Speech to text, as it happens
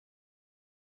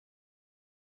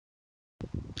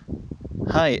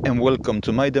Hi and welcome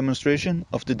to my demonstration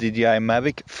of the DJI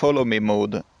Mavic Follow Me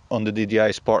mode on the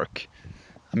DJI Spark.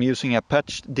 I'm using a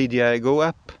patched DJI Go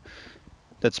app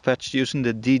that's patched using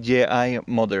the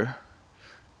Deejayeye-modder.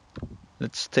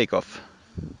 Let's take off.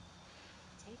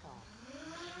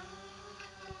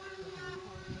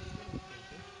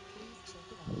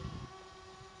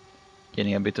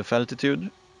 Getting a bit of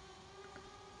altitude.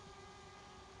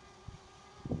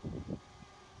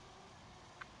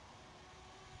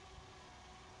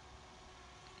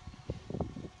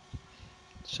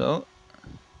 So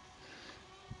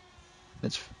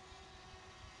let's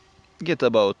get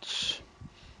about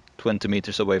 20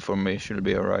 meters away from me, should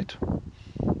be alright.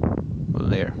 Well,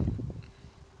 there.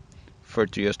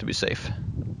 30 just to be safe.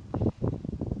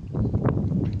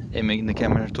 Aiming the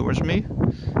camera towards me.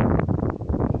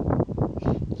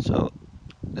 So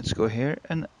let's go here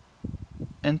and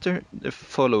enter the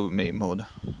follow me mode.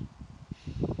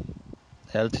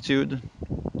 The altitude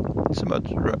is about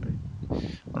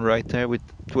right there with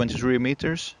 23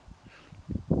 meters.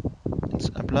 Let's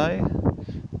apply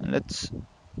and let's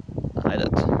hide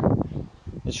that.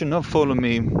 It should not follow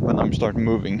me when I'm start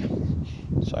moving.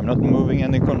 So I'm not moving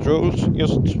any controls,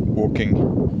 just walking.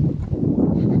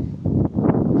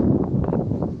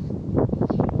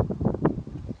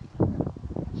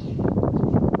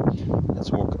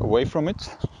 Let's walk away from it.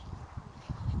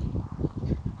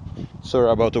 Sorry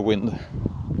about the wind.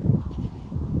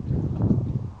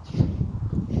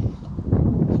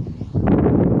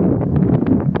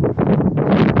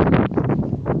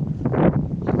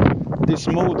 This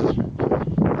mode,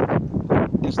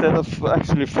 instead of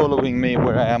actually following me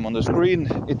where I am on the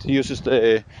screen, it uses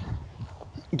the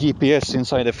GPS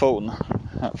inside the phone,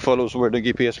 follows where the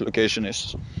GPS location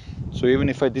is. So even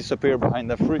if I disappear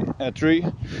behind a tree,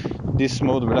 this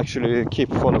mode will actually keep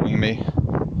following me.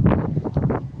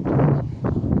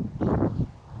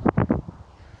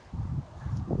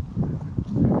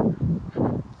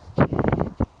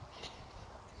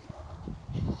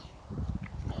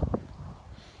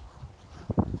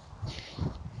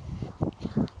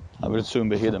 I will soon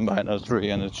be hidden behind a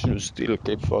tree and it should still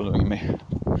keep following me.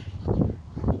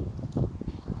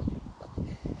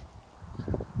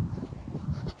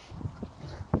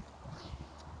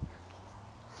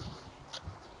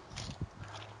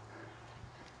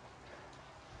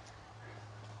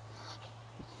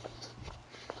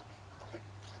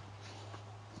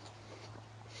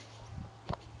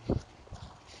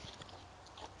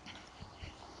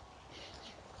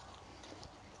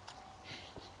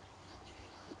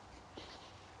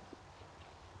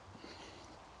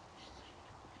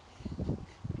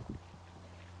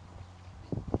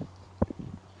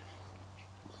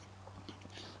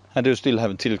 I do still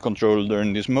have tilt control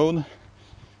during this mode.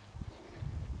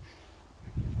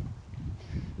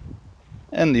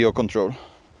 And yaw control.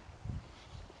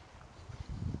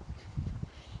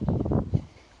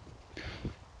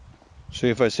 So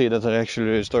if I see that I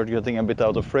actually start getting a bit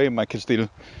out of frame, I can still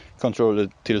control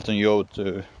the tilt and yaw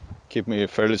to keep me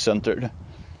fairly centered.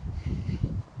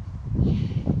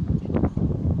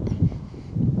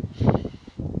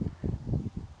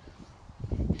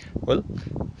 Well,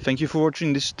 thank you for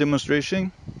watching this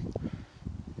demonstration.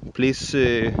 Please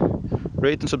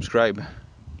rate and subscribe.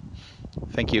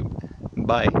 Thank you.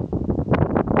 Bye.